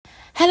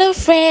Hello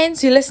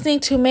friends, you're listening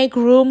to Make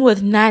Room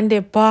with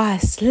Nande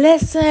Boss.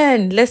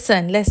 Listen.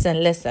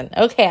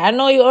 Okay, I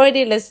know you're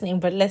already listening,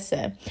 but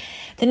listen.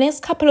 The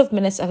next couple of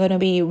minutes are going to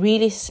be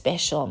really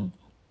special.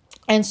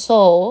 And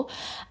so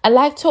I'd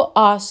like to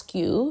ask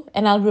you,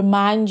 and I'll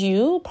remind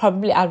you at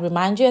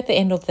the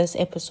end of this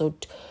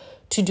episode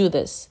to do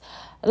this.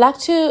 I'd like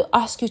to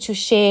ask you to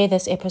share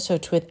this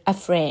episode with a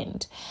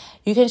friend.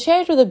 You can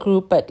share it with a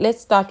group, but let's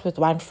start with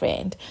one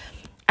friend.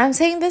 I'm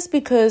saying this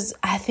because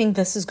I think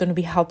this is going to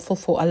be helpful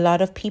for a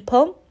lot of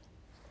people.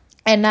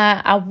 And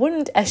I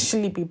wouldn't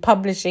actually be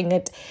publishing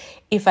it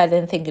if I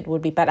didn't think it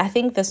would be. But I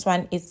think this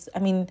one is,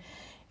 some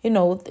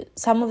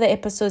of the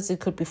episodes,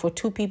 it could be for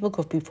two people,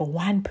 could be for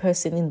one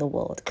person in the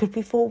world, could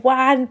be for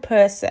one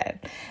person.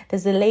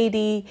 There's a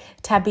lady,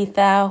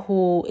 Tabitha,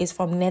 who is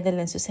from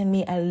Netherlands, who sent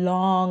me a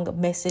long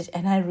message.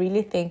 And I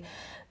really think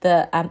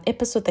the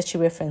episode that she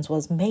referenced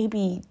was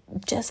maybe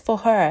just for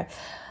her.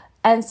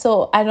 And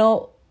so I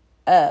know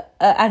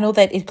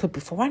that it could be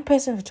for one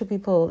person, for two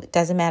people, it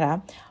doesn't matter.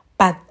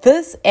 But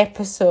this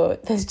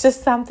episode, there's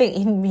just something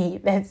in me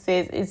that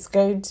says it's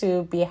going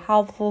to be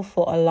helpful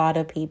for a lot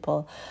of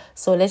people.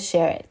 So let's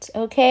share it,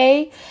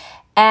 okay?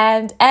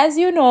 And as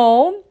you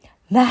know,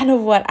 none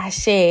of what I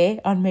share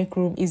on Make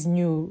Room is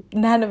new.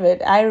 None of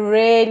it. I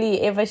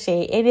rarely ever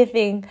share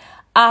anything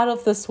out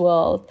of this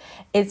world.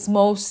 It's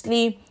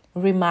mostly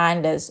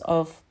reminders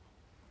of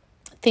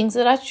things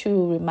that are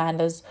true,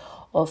 reminders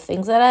of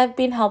things that have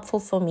been helpful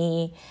for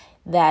me,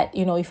 that,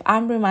 if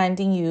I'm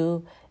reminding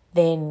you,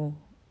 then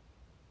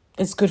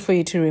it's good for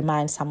you to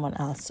remind someone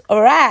else.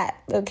 All right.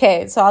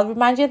 Okay. So I'll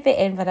remind you at the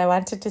end, but I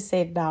wanted to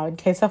say it now in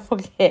case I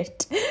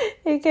forget.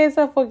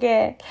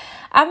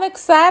 I'm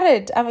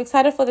excited.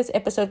 For this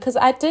episode because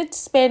I did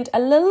spend a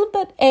little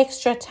bit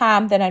extra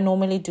time than I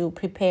normally do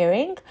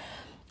preparing.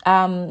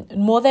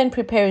 More than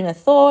preparing a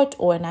thought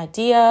or an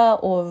idea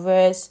or a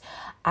verse,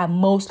 I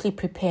mostly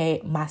prepare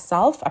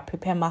myself. I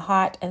prepare my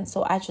heart. And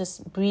so I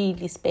just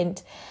really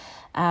spent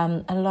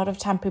a lot of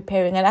time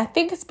preparing. And I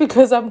think it's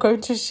because I'm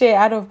going to share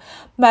out of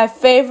my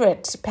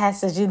favorite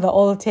passage in the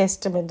Old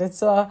Testament. And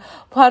so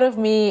part of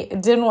me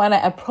didn't want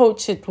to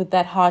approach it with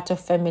that heart of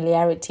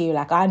familiarity.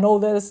 Like, I know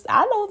this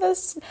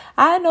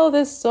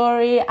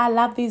story. I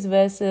love these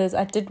verses.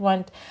 I did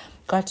want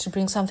God to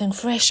bring something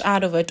fresh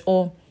out of it,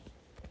 or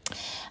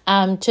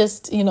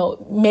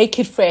make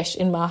it fresh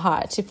in my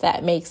heart, if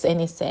that makes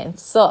any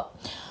sense. So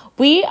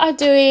we are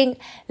doing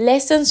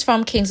Lessons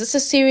from Kings. This is a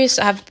series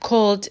I've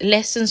called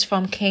Lessons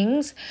from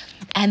Kings.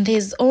 And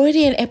there's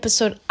already an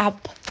episode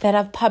up that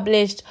I've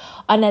published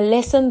on a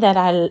lesson that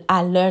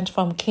I learned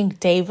from King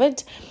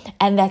David.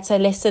 And that's a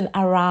lesson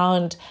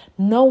around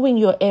knowing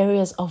your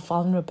areas of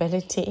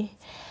vulnerability.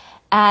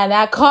 And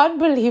I can't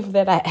believe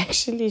that I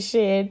actually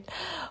shared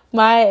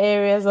my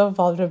areas of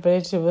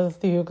vulnerability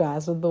with you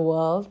guys, with the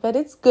world. But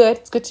it's good.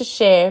 It's good to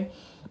share.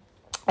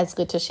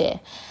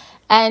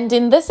 And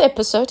in this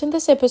episode,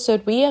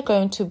 we are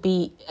going to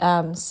be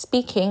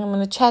speaking. I'm going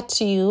to chat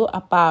to you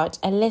about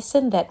a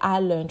lesson that I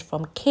learned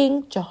from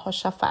King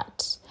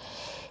Jehoshaphat.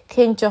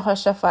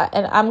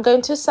 And I'm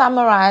going to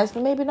summarize,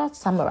 maybe not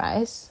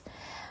summarize,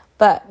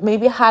 but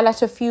maybe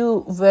highlight a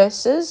few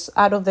verses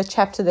out of the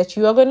chapter that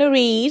you are going to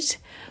read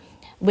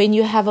when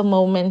you have a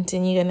moment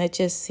and you're going to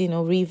just,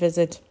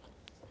 revisit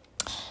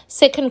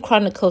 2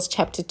 Chronicles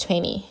chapter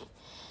 20.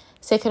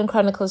 2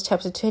 Chronicles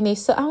chapter 20.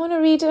 So I want to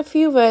read a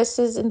few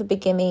verses in the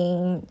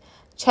beginning,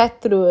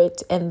 chat through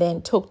it, and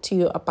then talk to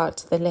you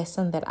about the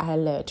lesson that I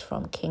learned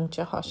from King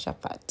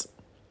Jehoshaphat.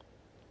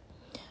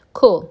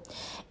 Cool.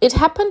 It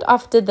happened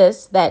after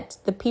this that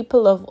the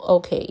people of...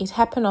 Okay, it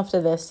happened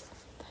after this.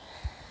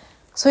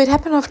 So it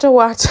happened after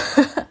what?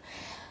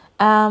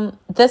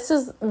 This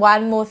is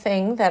one more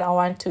thing that I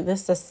want to...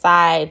 This is a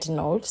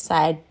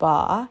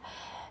sidebar,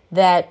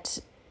 that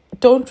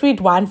don't read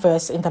one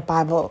verse in the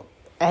Bible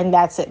and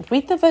that's it.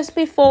 Read the verse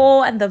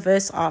before and the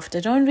verse after.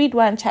 Don't read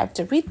one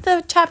chapter. Read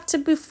the chapter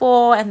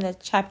before and the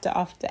chapter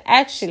after.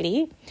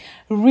 Actually,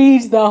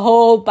 read the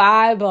whole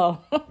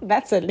Bible.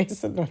 That's a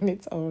lesson on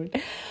its own.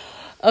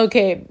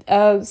 Okay,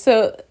 we're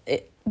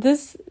going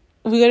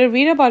to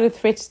read about a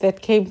threat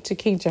that came to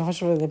King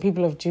Jehoshaphat and the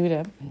people of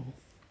Judah.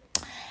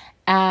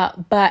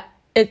 But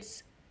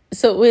it's...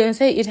 So we're going to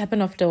say it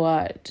happened after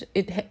what?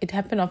 It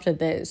happened after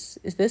this.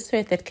 Is this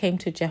threat that came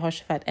to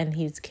Jehoshaphat and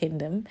his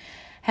kingdom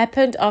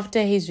happened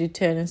after his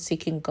return and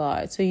seeking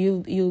God. So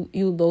you'll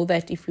know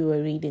that if you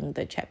were reading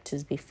the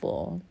chapters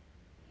before.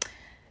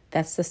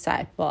 That's the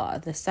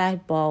sidebar. The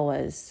sidebar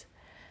was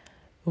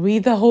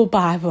read the whole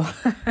Bible.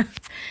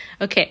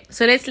 Okay,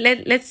 so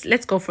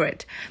let's go for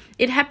it.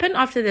 It happened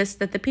after this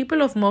that the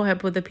people of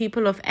Moab with the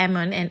people of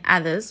Ammon and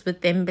others with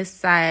them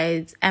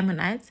besides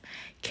Ammonites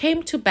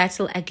came to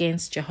battle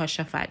against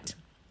Jehoshaphat.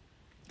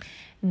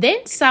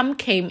 Then some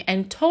came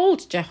and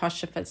told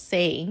Jehoshaphat,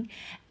 saying,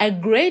 a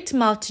great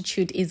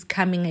multitude is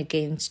coming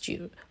against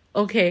you.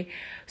 Okay,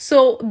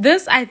 so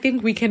this I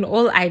think we can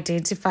all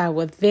identify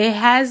with. There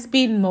has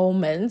been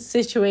moments,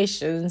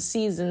 situations,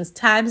 seasons,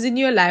 times in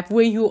your life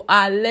where you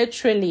are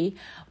literally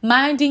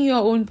minding your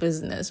own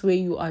business, where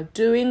you are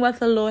doing what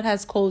the Lord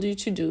has called you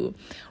to do,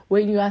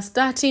 when you are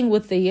starting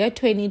with the year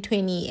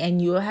 2020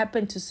 and you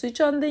happen to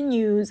switch on the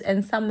news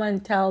and someone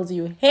tells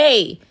you,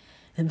 hey,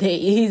 there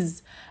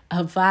is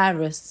a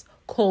virus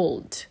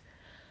called,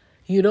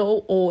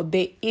 or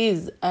there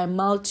is a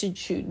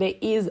multitude, there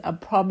is a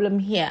problem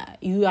here.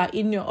 You are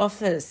in your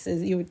office,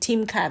 your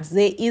team comes,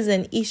 there is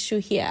an issue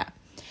here.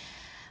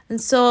 And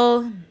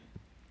so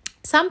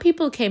some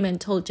people came and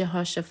told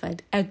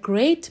Jehoshaphat, a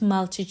great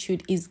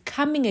multitude is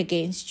coming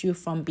against you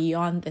from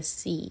beyond the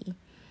sea.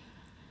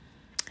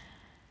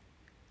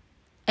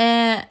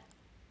 And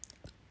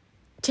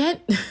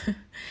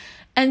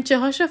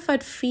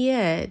Jehoshaphat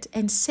feared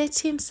and set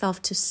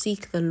himself to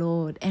seek the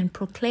Lord and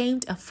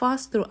proclaimed a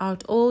fast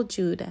throughout all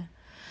Judah.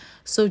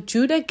 So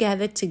Judah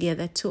gathered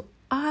together to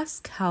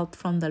ask help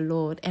from the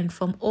Lord, and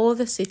from all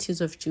the cities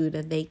of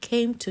Judah they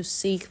came to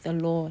seek the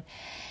Lord.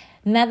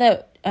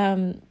 Another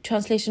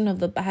translation of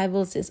the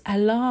Bible says,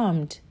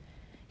 alarmed.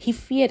 He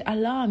feared,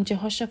 alarmed.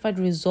 Jehoshaphat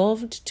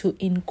resolved to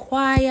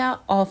inquire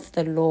of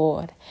the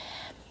Lord.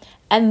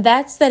 And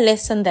that's the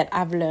lesson that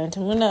I've learned.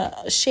 I'm going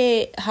to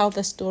share how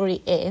the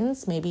story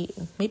ends. Maybe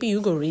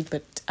you go read,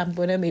 but I'm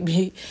going to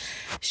maybe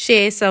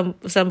share some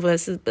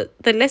verses. But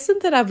the lesson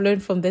that I've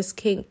learned from this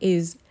king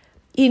is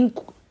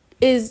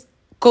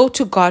go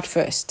to God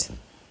first.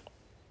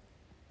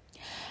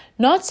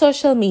 Not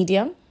social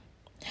media,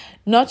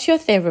 not your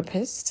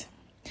therapist,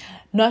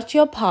 not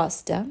your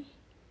pastor.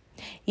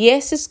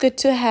 Yes, it's good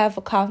to have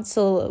a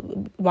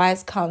counsel,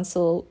 wise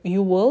counsel.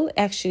 You will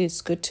actually,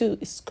 it's good to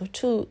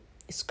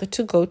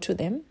go to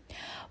them.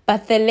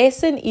 But the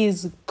lesson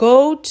is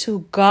go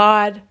to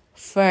God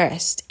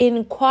first.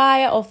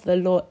 Inquire of the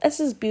Lord. This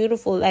is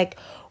beautiful. Like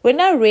when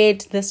I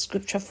read the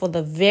scripture for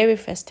the very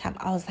first time,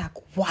 I was like,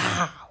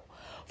 wow.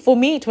 For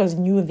me, it was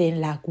new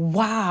then. Like,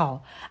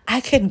 wow,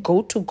 I can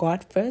go to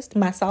God first.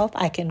 Myself,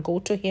 I can go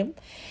to him.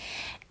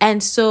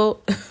 And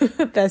so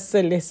that's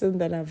the lesson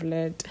that I've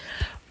learned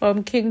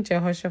from King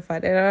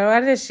Jehoshaphat. And I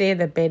want to share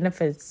the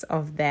benefits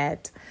of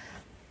that.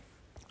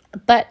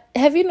 But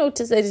have you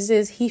noticed that it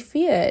says he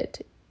feared?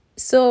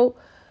 So,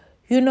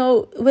 when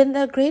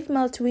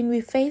when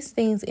we face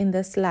things in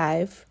this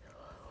life,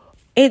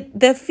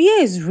 the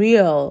fear is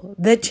real.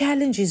 The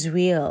challenge is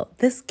real.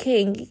 This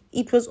king,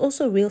 it was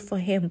also real for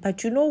him.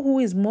 But you know who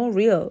is more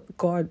real?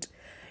 God.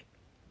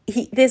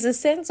 There's a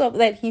sense of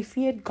that he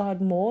feared God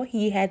more.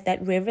 He had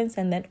that reverence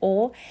and that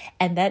awe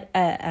and that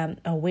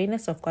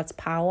awareness of God's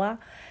power.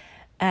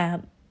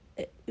 For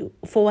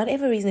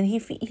whatever reason, he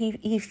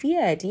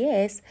feared,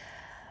 yes.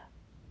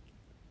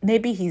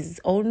 Maybe his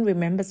own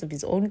remembers of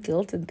his own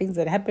guilt and things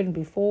that happened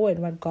before and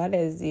what God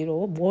has,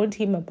 warned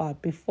him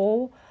about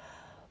before.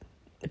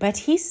 But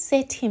he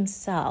set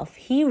himself,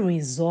 he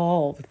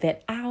resolved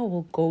that I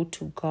will go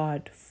to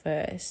God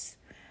first.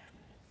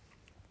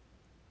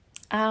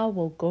 I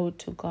will go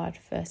to God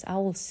first. I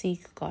will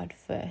seek God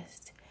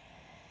first.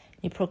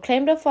 He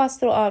proclaimed a fast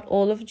throughout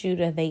all of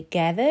Judah. They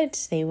gathered.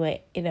 They were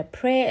in a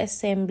prayer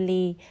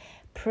assembly,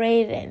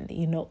 prayed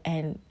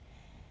and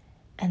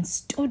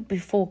stood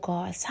before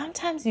God.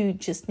 Sometimes you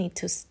just need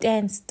to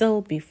stand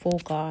still before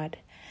God.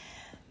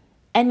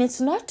 And it's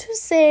not to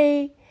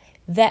say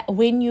that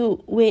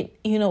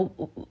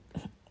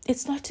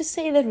it's not to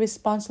say that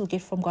response we'll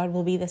get from God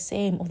will be the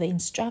same, or the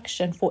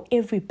instruction for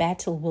every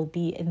battle will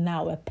be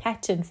now a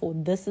pattern for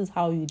this is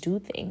how you do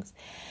things.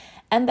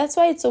 And that's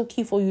why it's so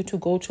key for you to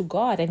go to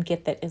God and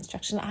get that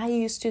instruction. I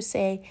used to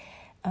say,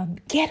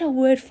 get a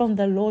word from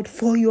the Lord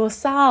for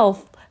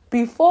yourself.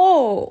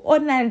 Before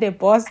Onande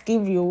Boss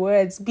give you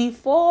words,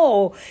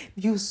 before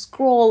you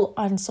scroll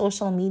on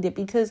social media,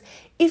 because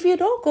if you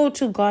don't go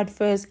to God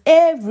first,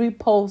 every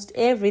post,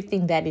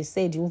 everything that is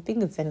said, you'll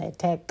think it's an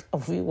attack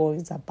of you or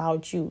it's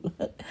about you.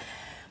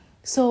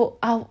 So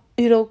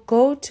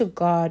go to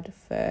God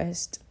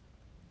first.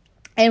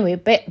 Anyway,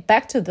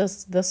 back to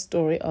this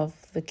story of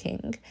the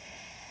king.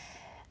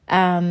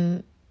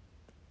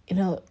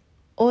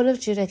 All of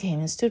Judah came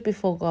and stood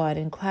before God,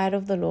 inquired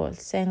of the Lord,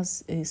 sang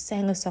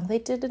a song. They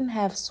didn't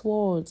have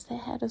swords; they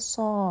had a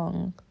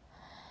song.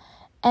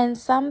 And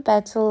some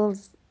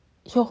battles,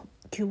 you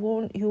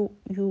won't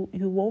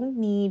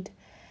need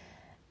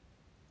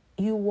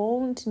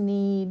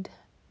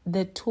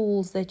the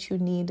tools that you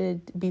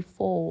needed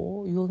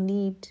before. You'll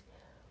need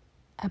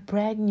a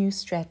brand new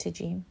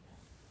strategy.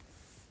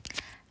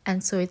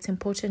 And so it's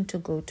important to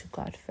go to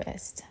God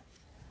first.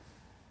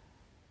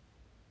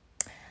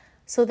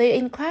 So they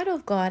inquired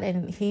of God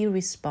and he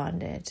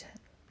responded.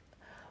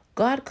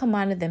 God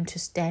commanded them to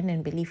stand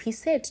and believe. He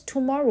said,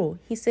 tomorrow,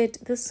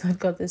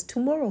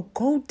 tomorrow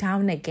go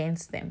down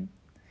against them.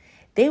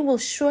 They will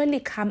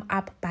surely come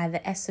up by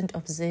the ascent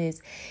of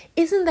Ziz.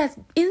 Isn't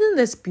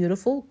this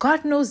beautiful?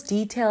 God knows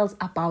details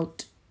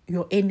about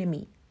your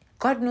enemy.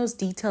 God knows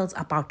details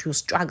about your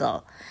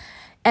struggle.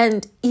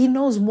 And he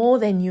knows more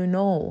than you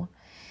know.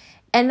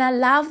 And I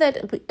love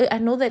that. I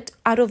know that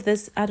out of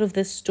this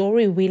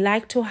story, we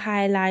like to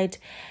highlight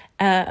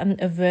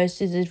a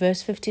verse. Is it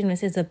verse 15? It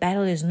says, "The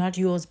battle is not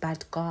yours,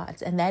 but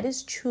God's," and that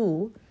is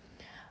true.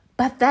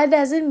 But that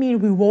doesn't mean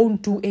we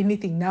won't do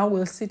anything. Now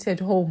we'll sit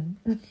at home.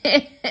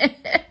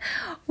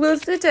 We'll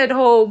sit at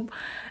home.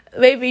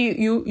 Maybe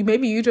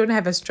you don't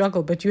have a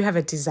struggle, but you have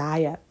a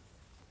desire.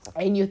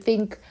 And you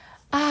think,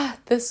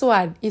 this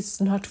one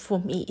is not for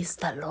me. It's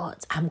the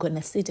Lord's. I'm going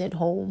to sit at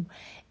home.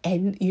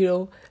 And,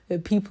 the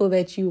people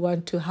that you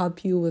want to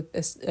help you with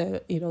this,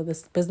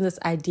 this business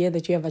idea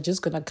that you have are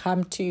just going to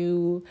come to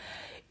you.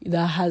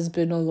 The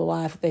husband or the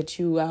wife that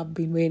you have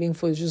been waiting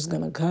for is just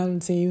going to come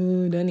to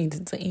you. Don't need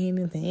to say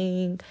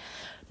anything.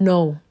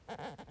 No.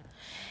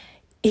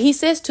 He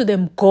says to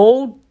them,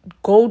 go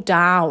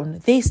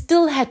down. They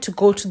still had to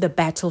go to the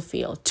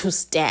battlefield to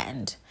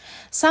stand.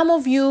 Some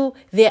of you,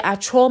 there are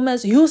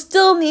traumas. You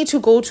still need to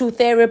go to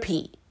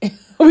therapy.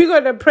 We're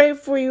going to pray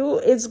for you.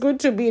 It's good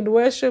to be in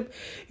worship.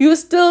 You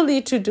still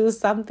need to do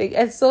something.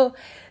 And so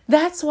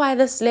that's why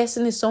this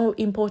lesson is so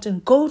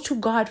important. Go to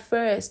God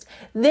first.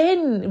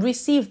 Then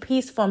receive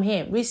peace from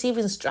Him. Receive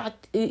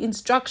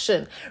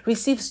instruction.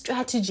 Receive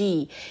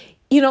strategy.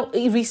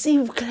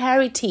 Receive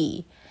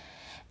clarity.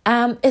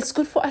 It's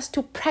good for us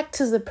to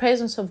practice the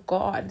presence of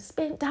God.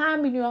 Spend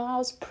time in your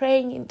house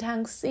praying in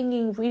tongues,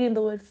 singing, reading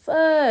the word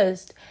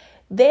first.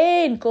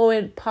 Then go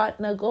and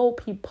partner, go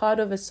be part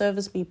of a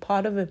service, be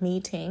part of a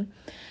meeting,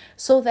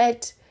 so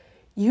that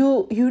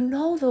you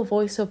know the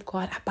voice of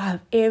God above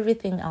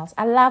everything else.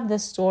 I love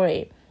this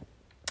story.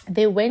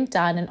 They went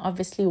down, and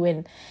obviously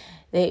when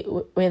they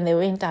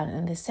went down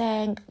and they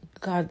sang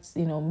God's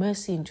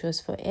mercy endures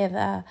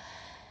forever,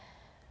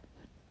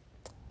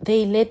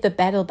 they led the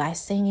battle by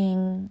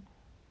singing,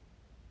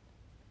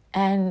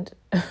 and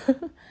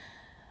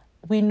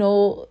we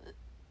know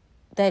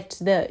that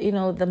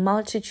the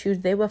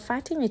multitude, they were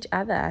fighting each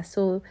other.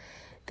 So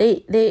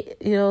they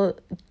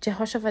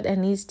Jehoshaphat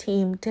and his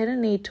team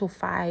didn't need to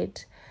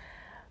fight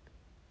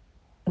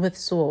with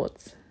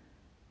swords.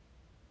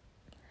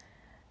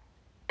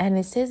 And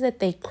it says that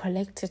they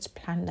collected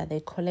plunder,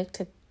 they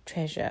collected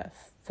treasure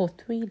for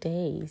 3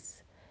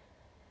 days.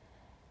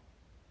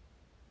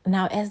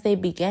 Now, as they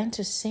began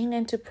to sing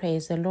and to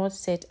praise, the Lord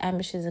set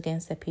ambushes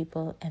against the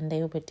people, and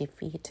they were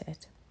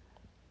defeated.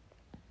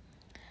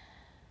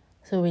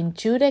 So when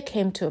Judah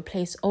came to a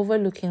place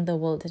overlooking the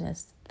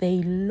wilderness, they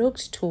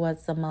looked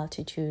towards the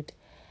multitude,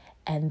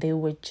 and they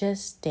were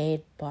just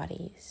dead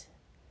bodies.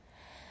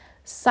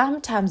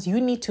 Sometimes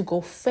you need to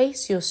go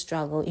face your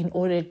struggle in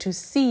order to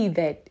see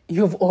that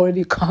you've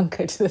already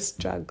conquered the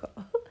struggle.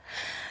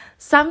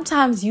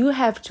 Sometimes you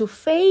have to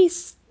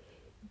face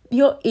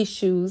your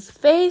issues,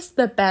 face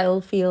the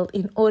battlefield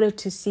in order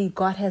to see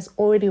God has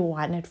already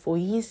won it for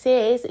you. He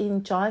says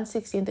in John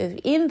 16,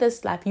 in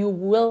this life you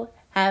will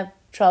have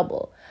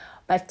trouble,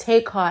 but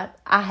take heart,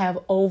 I have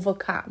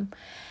overcome.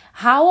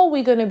 How are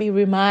we going to be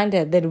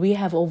reminded that we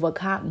have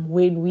overcome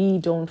when we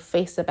don't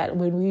face the battle,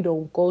 when we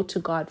don't go to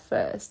God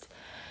first?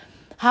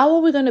 How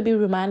are we going to be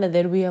reminded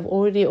that we have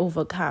already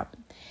overcome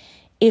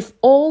if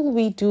all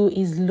we do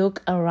is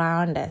look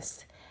around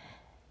us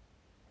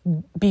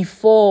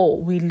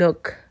before we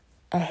look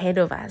ahead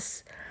of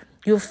us?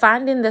 You'll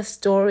find in the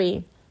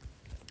story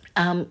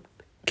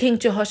King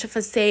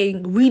Jehoshaphat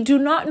saying, we do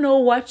not know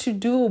what to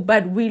do,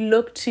 but we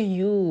look to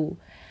you.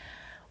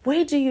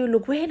 Where do you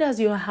look? Where does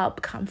your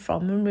help come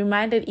from? I'm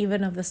reminded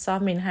even of the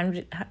Psalm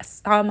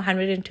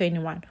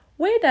 121.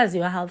 Where does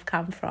your help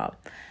come from?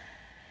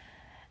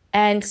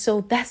 And so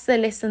that's the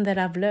lesson that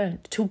I've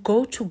learned, to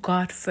go to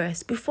God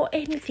first before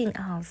anything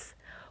else.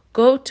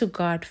 Go to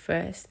God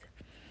first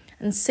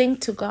and sing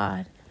to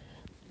God.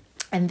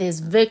 And there's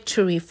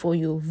victory for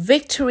you.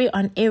 Victory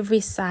on every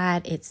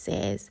side, it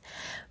says.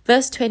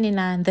 Verse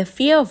 29, the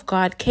fear of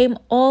God came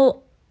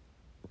on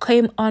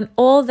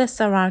all the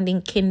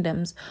surrounding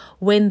kingdoms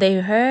when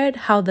they heard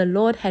how the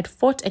Lord had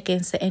fought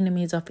against the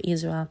enemies of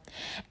Israel.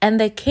 And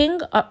the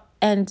kingdom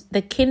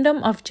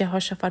of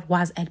Jehoshaphat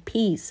was at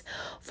peace,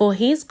 for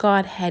his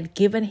God had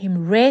given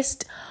him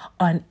rest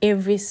on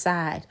every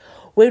side.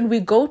 When we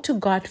go to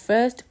God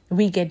first,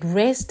 we get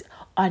rest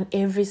on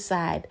every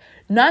side,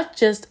 not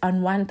just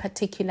on one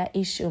particular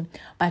issue,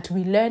 but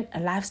we learn a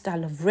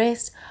lifestyle of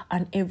rest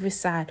on every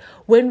side.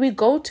 When we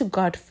go to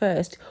God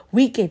first,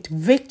 we get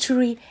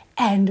victory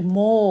and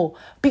more,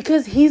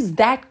 because He's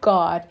that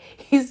God.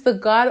 He's the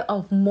God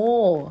of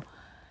more.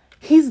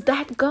 He's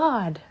that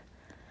God.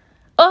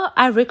 Oh,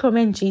 I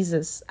recommend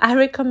Jesus. I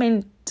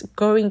recommend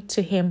going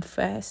to Him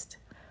first.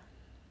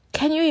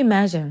 Can you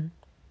imagine?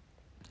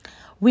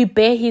 We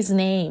bear His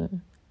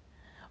name.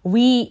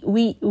 We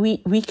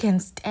can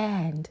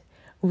stand.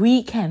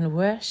 We can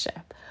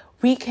worship.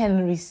 We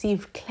can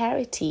receive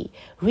clarity.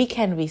 We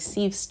can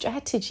receive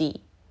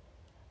strategy.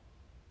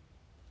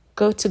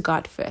 Go to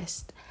God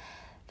first.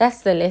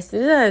 That's the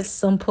lesson. It's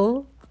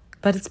simple,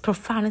 but it's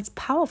profound. It's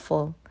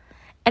powerful.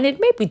 And it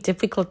may be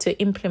difficult to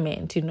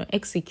implement,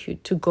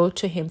 execute, to go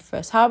to Him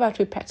first. How about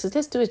we practice?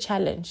 Let's do a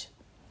challenge.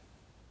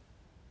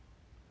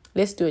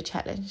 Let's do a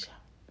challenge.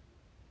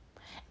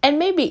 And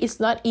maybe it's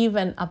not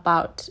even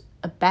about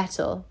a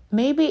battle.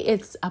 Maybe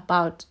it's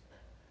about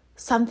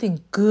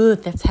something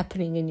good that's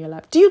happening in your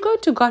life. Do you go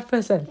to God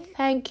first and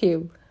thank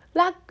Him?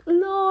 Like,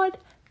 Lord,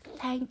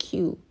 thank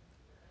you.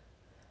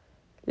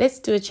 let's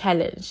do a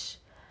challenge.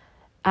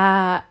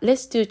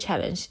 Let's do a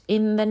challenge.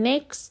 In the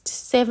next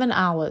 7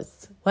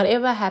 hours,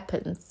 whatever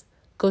happens,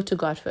 go to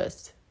God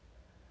first.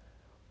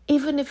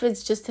 Even if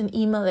it's just an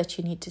email that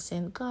you need to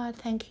send, God,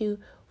 thank you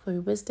for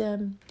your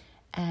wisdom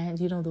and,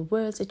 the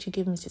words that you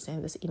give me to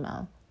send this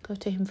email. Go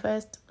to him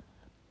first.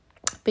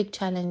 Big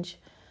challenge,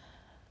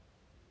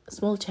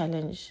 small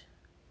challenge,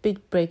 big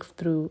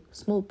breakthrough,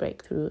 small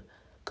breakthrough.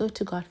 Go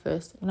to God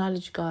first.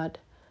 Acknowledge God.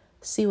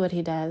 See what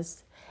he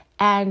does.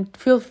 And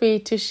feel free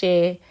to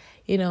share.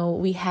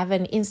 We have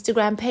an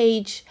Instagram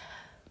page.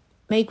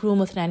 Make Room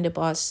with Nande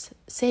Boss.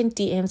 Send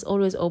DMs,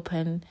 always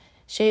open.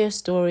 Share your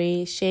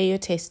story. Share your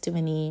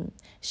testimony.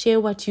 Share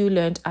what you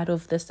learned out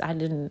of this. I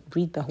didn't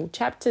read the whole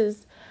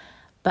chapters,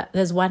 but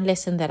there's one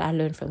lesson that I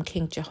learned from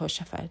King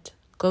Jehoshaphat.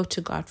 Go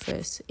to God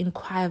first.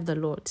 Inquire of the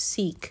Lord.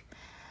 Seek.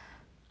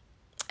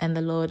 And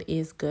the Lord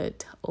is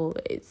good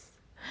always.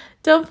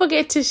 Don't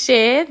forget to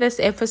share this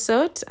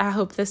episode. I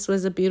hope this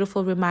was a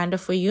beautiful reminder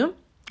for you.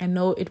 I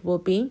know it will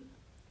be.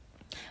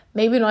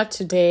 Maybe not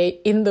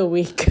today, in the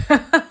week.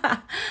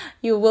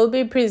 You will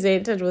be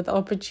presented with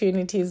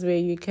opportunities where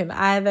you can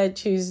either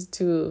choose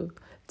to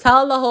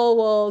tell the whole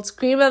world,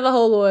 scream at the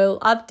whole world,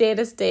 update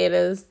a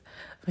status.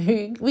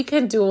 We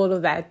can do all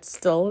of that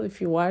still if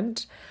you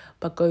want,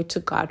 but go to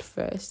God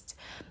first.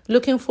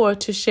 Looking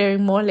forward to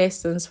sharing more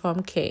lessons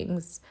from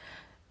Kings.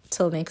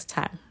 Till next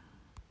time.